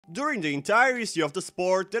During the entire history of the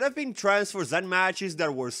sport, there have been transfers and matches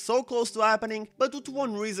that were so close to happening, but due to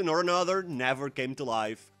one reason or another, never came to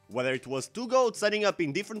life. Whether it was two GOATs ending up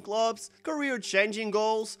in different clubs, career-changing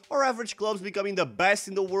goals, or average clubs becoming the best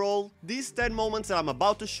in the world, these 10 moments that I'm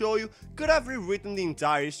about to show you could have rewritten the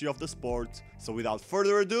entire history of the sport. So without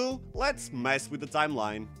further ado, let's mess with the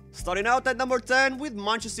timeline. Starting out at number 10 with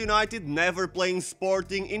Manchester United never playing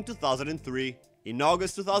Sporting in 2003. In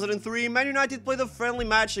August 2003, Man United played a friendly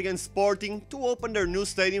match against Sporting to open their new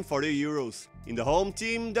stadium for the Euros. In the home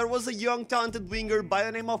team, there was a young talented winger by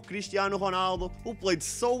the name of Cristiano Ronaldo who played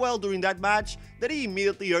so well during that match that he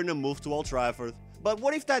immediately earned a move to Old Trafford. But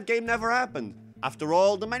what if that game never happened? After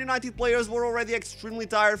all, the Man United players were already extremely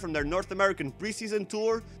tired from their North American preseason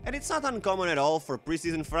tour, and it's not uncommon at all for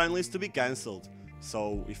preseason friendlies to be cancelled.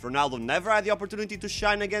 So, if Ronaldo never had the opportunity to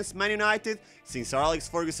shine against Man United, since Sir Alex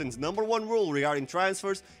Ferguson's #1 rule regarding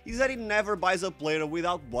transfers is that he never buys a player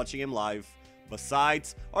without watching him live.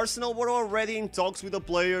 Besides, Arsenal were already in talks with the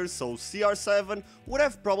players, so CR7 would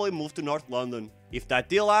have probably moved to North London. If that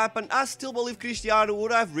deal happened, I still believe Cristiano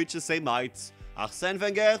would have reached the same heights. Arsène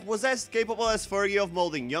Wenger was as capable as Fergie of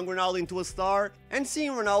molding young Ronaldo into a star, and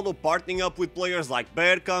seeing Ronaldo partnering up with players like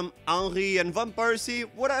Bergkamp, Henry and Van Persie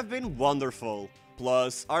would have been wonderful.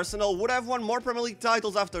 Plus, Arsenal would have won more Premier League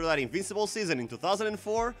titles after that invincible season in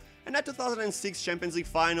 2004, and that 2006 Champions League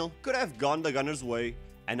final could have gone the Gunners' way.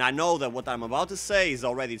 And I know that what I'm about to say is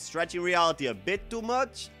already stretching reality a bit too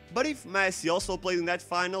much, but if Messi also played in that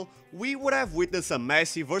final, we would have witnessed a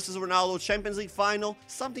Messi vs Ronaldo Champions League final,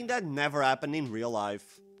 something that never happened in real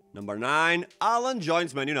life. Number 9. Haaland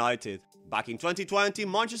joins Man United. Back in 2020,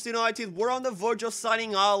 Manchester United were on the verge of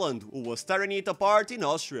signing Haaland, who was tearing it apart in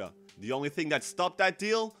Austria. The only thing that stopped that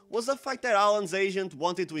deal was the fact that Haaland's agent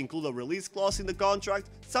wanted to include a release clause in the contract,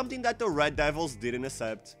 something that the Red Devils didn't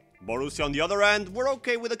accept. Borussia on the other hand were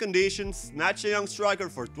okay with the conditions, snatched a young striker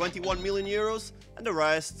for 21 million euros, and the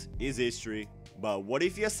rest is history. But what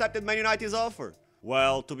if he accepted Man United's offer?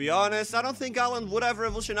 Well, to be honest, I don't think Haaland would have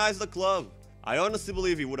revolutionized the club. I honestly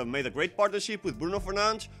believe he would have made a great partnership with Bruno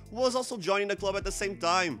Fernandes, who was also joining the club at the same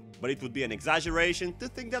time, but it would be an exaggeration to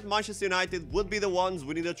think that Manchester United would be the ones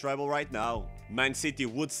winning the treble right now. Man City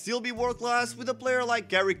would still be world class with a player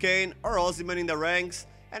like Harry Kane or Osimhen in the ranks,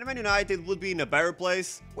 and Man United would be in a better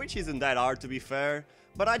place, which isn't that hard to be fair,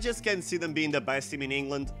 but I just can't see them being the best team in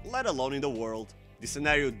England, let alone in the world. This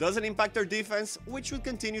scenario doesn't impact their defense, which would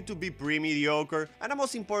continue to be pretty mediocre, and the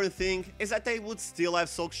most important thing is that they would still have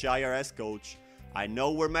Solskjaer as coach. I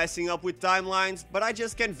know we're messing up with timelines, but I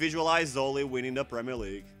just can't visualize Ole winning the Premier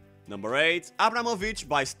League. Number 8. Abramovich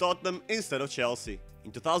buys Tottenham instead of Chelsea.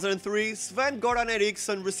 In 2003, Sven-Goran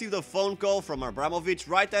Eriksson received a phone call from Abramovich's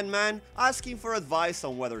right-hand man asking for advice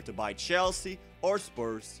on whether to buy Chelsea or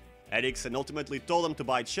Spurs. Eriksson ultimately told him to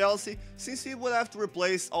buy Chelsea since he would have to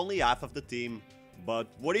replace only half of the team. But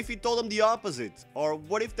what if he told him the opposite? Or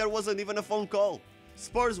what if there wasn't even a phone call?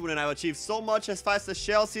 Spurs wouldn't have achieved so much as fast as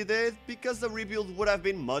Chelsea did because the rebuild would have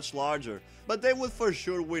been much larger, but they would for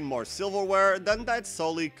sure win more silverware than that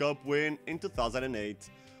solid cup win in 2008.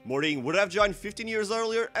 Mourinho would have joined 15 years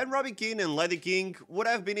earlier, and Robbie Keane and Leddy King would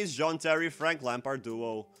have been his John Terry-Frank Lampard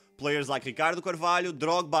duo. Players like Ricardo Carvalho,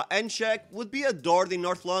 Drogba and Cech would be adored in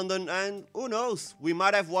North London, and who knows, we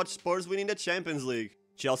might have watched Spurs winning the Champions League.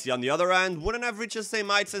 Chelsea on the other hand wouldn't have reached the same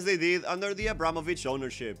heights as they did under the Abramovich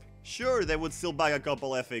ownership. Sure, they would still bag a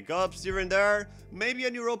couple FA Cups here and there, maybe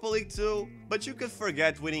an Europa League too, but you could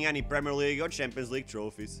forget winning any Premier League or Champions League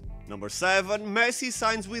trophies. Number 7. Messi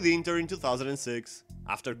signs with Inter in 2006.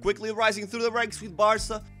 After quickly rising through the ranks with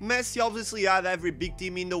Barca, Messi obviously had every big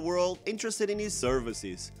team in the world interested in his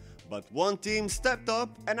services. But one team stepped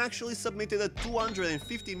up and actually submitted a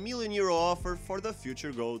 250 million euro offer for the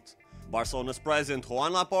future GOAT. Barcelona's president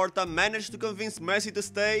Joan Laporta managed to convince Messi to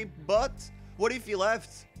stay, but what if he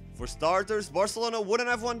left? For starters, Barcelona wouldn't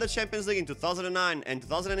have won the Champions League in 2009 and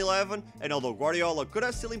 2011, and although Guardiola could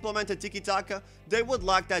have still implemented tiki-taka, they would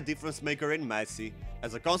lack that difference maker in Messi.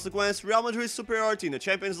 As a consequence, Real Madrid's superiority in the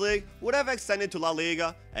Champions League would have extended to La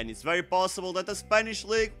Liga, and it's very possible that the Spanish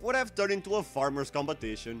league would have turned into a farmers'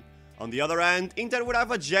 competition. On the other hand, Inter would have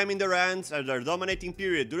a gem in their hands, and their dominating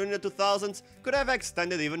period during the 2000s could have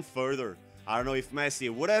extended even further. I don't know if Messi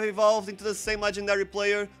would have evolved into the same legendary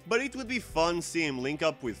player, but it would be fun seeing him link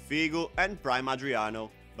up with Figo and Prime Adriano.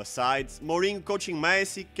 Besides, Mourinho coaching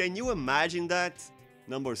Messi, can you imagine that?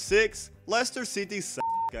 Number 6. Leicester City's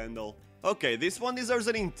scandal. Okay, this one deserves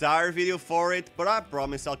an entire video for it, but I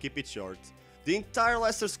promise I'll keep it short. The entire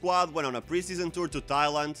Leicester squad went on a preseason tour to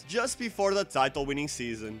Thailand just before the title-winning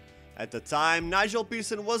season. At the time, Nigel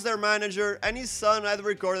Pearson was their manager, and his son had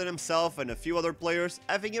recorded himself and a few other players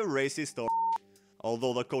having a racist story.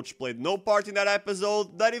 Although the coach played no part in that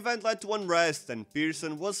episode, that event led to unrest and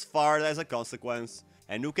Pearson was fired as a consequence.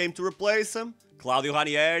 And who came to replace him? Claudio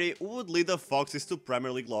Ranieri, who would lead the Foxes to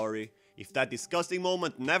Premier League glory. If that disgusting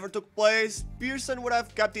moment never took place, Pearson would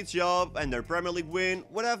have kept his job and their Premier League win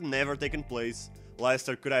would have never taken place.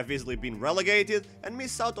 Leicester could have easily been relegated and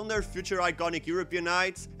miss out on their future iconic European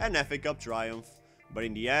nights and FA Cup triumph. But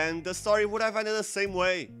in the end, the story would have ended the same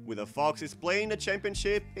way, with the Foxes playing the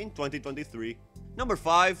Championship in 2023. Number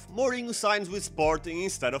 5. Mourinho signs with Sporting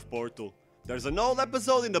instead of Porto. There's an old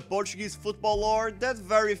episode in the Portuguese football lore that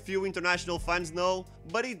very few international fans know,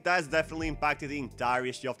 but it has definitely impacted the entire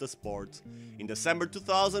history of the sport. In December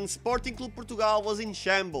 2000, Sporting Clube Portugal was in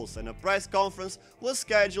shambles and a press conference was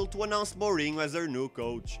scheduled to announce Mourinho as their new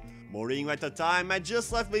coach. Mourinho at the time had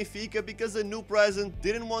just left Benfica because the new president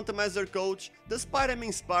didn't want him as their coach, despite him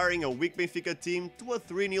inspiring a weak Benfica team to a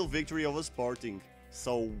 3-0 victory over Sporting.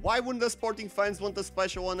 So why wouldn't the Sporting fans want the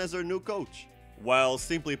special one as their new coach? Well,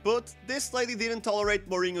 simply put, this lady didn't tolerate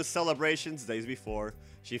Mourinho's celebrations days before.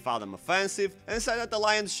 She found them offensive and said that the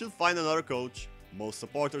Lions should find another coach. Most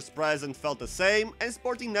supporters present felt the same and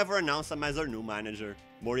Sporting never announced him as their new manager.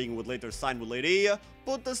 Mourinho would later sign with Leiria,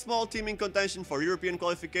 put the small team in contention for European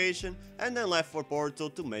qualification and then left for Porto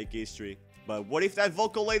to make history. But what if that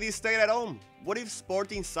vocal lady stayed at home? What if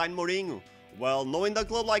Sporting signed Mourinho? Well, knowing the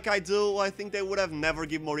club like I do, I think they would have never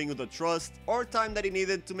given Mourinho the trust or time that he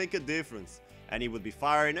needed to make a difference. And he would be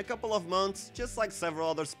fired in a couple of months, just like several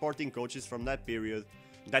other Sporting coaches from that period.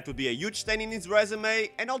 That would be a huge stain in his resume,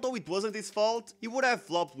 and although it wasn't his fault, he would have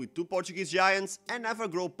flopped with 2 Portuguese giants and never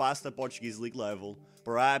grow past the Portuguese league level.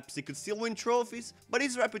 Perhaps he could still win trophies, but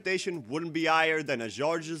his reputation wouldn't be higher than a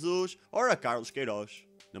Jorge Jesus or a Carlos Queiroz.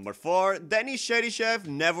 Number 4. Denis Cheryshev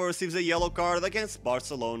never receives a yellow card against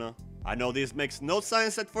Barcelona. I know this makes no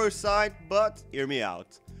sense at first sight, but hear me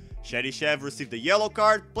out. Cheryshev received a yellow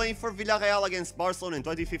card playing for Villarreal against Barcelona in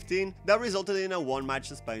 2015 that resulted in a 1-match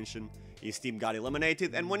suspension. His team got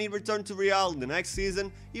eliminated and when he returned to Real in the next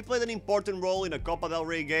season, he played an important role in a Copa del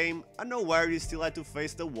Rey game and nowhere he still had to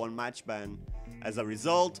face the 1-match ban. As a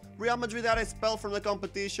result, Real Madrid had expelled from the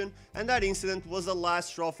competition and that incident was the last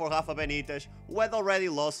straw for Rafa Benitez, who had already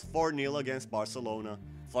lost 4-0 against Barcelona.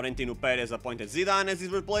 Florentino Perez appointed Zidane as his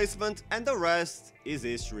replacement and the rest is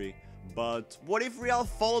history. But what if Real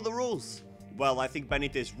followed the rules? Well, I think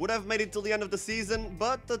Benitez would have made it till the end of the season,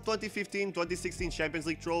 but the 2015-2016 Champions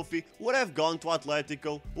League trophy would have gone to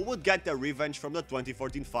Atletico, who would get their revenge from the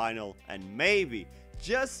 2014 final. And maybe,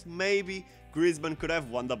 just maybe, Griezmann could have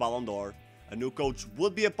won the Ballon d'Or. A new coach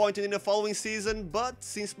would be appointed in the following season, but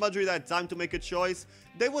since Madrid had time to make a choice,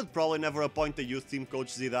 they would probably never appoint the youth team coach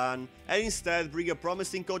Zidane, and instead bring a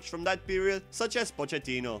promising coach from that period, such as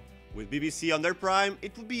Pochettino. With BBC on their prime,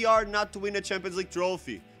 it would be hard not to win a Champions League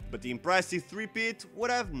trophy, but the impressive three-peat would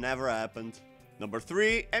have never happened. Number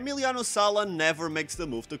 3. Emiliano Sala never makes the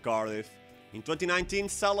move to Cardiff. In 2019,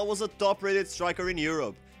 Sala was a top-rated striker in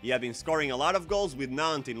Europe. He had been scoring a lot of goals with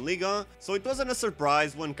Nantes in Ligue 1, so it wasn't a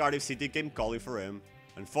surprise when Cardiff City came calling for him.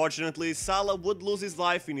 Unfortunately, Sala would lose his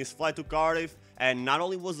life in his flight to Cardiff, and not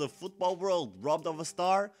only was the football world robbed of a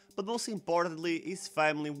star, but most importantly, his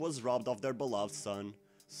family was robbed of their beloved son.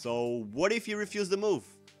 So what if he refused the move?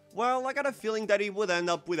 Well, I got a feeling that he would end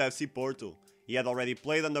up with FC Porto. He had already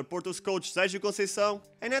played under Porto's coach Sérgio Conceição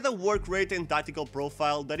and had a work rate and tactical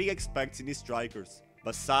profile that he expects in his strikers.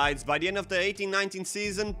 Besides, by the end of the 18-19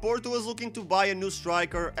 season, Porto was looking to buy a new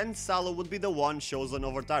striker and Sala would be the one chosen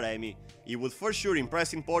over Taremi. He would for sure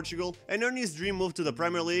impress in Portugal and earn his dream move to the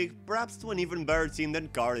Premier League, perhaps to an even better team than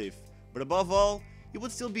Cardiff. But above all, he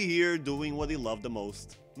would still be here doing what he loved the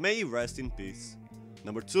most. May he rest in peace.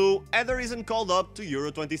 Number 2. Eder isn't called up to Euro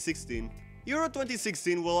 2016. Euro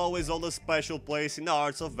 2016 will always hold a special place in the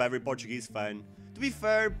hearts of every Portuguese fan. To be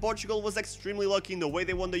fair, Portugal was extremely lucky in the way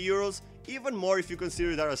they won the Euros, even more if you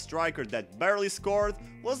consider that a striker that barely scored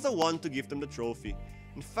was the one to give them the trophy.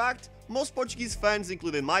 In fact, most Portuguese fans,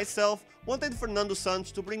 including myself, wanted Fernando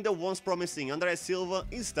Santos to bring the once promising André Silva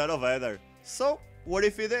instead of Eder. So, what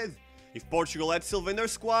if he did? If Portugal had Silva in their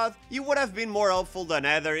squad, he would have been more helpful than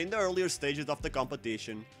Eder in the earlier stages of the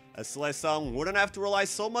competition. A Seleção wouldn't have to rely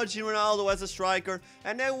so much on Ronaldo as a striker,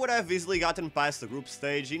 and they would have easily gotten past the group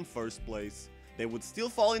stage in first place. They would still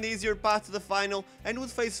fall in the easier path to the final and would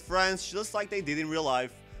face France just like they did in real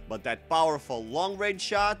life. But that powerful long-range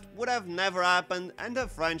shot would have never happened and the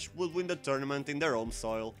French would win the tournament in their home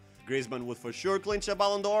soil. Griezmann would for sure clinch a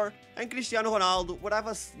Ballon d'Or, and Cristiano Ronaldo would have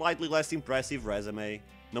a slightly less impressive resume.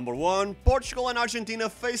 Number 1. Portugal and Argentina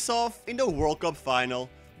face off in the World Cup final.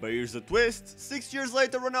 But here's the twist, 6 years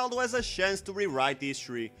later Ronaldo has a chance to rewrite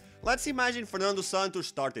history. Let's imagine Fernando Santos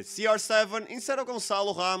started CR7 instead of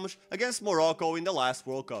Gonçalo Ramos against Morocco in the last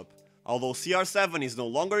World Cup. Although CR7 is no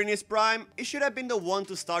longer in his prime, he should have been the one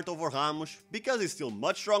to start over Ramos because he's still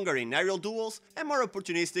much stronger in aerial duels and more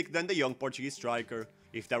opportunistic than the young Portuguese striker.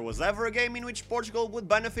 If there was ever a game in which Portugal would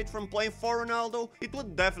benefit from playing for Ronaldo, it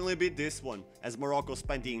would definitely be this one, as Morocco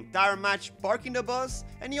spent the entire match parking the bus,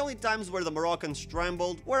 and the only times where the Moroccans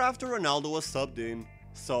trembled were after Ronaldo was subbed in.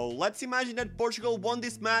 So let's imagine that Portugal won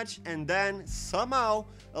this match and then, somehow,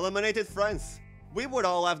 eliminated France. We would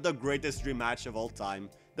all have the greatest dream match of all time,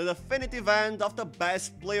 the definitive end of the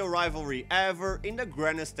best player rivalry ever in the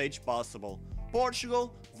grandest stage possible.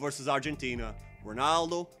 Portugal versus Argentina.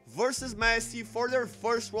 Ronaldo versus Messi for their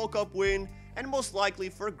first World Cup win and most likely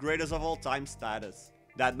for greatest of all time status.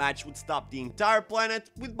 That match would stop the entire planet,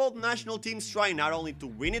 with both national teams trying not only to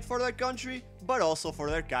win it for their country, but also for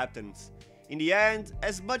their captains. In the end,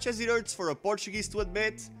 as much as it hurts for a Portuguese to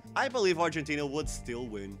admit, I believe Argentina would still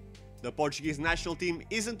win. The Portuguese national team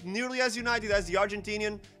isn't nearly as united as the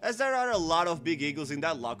Argentinian, as there are a lot of big egos in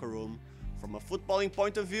that locker room. From a footballing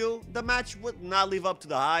point of view, the match would not live up to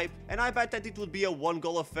the hype, and I bet that it would be a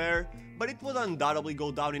one-goal affair, but it would undoubtedly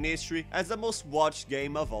go down in history as the most watched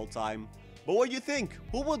game of all time. But what do you think?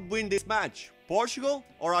 Who would win this match? Portugal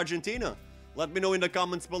or Argentina? Let me know in the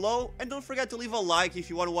comments below, and don't forget to leave a like if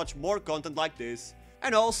you want to watch more content like this.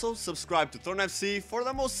 And also, subscribe to Throne FC for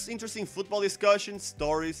the most interesting football discussions,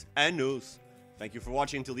 stories, and news. Thank you for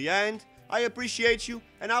watching till the end, I appreciate you,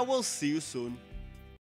 and I will see you soon.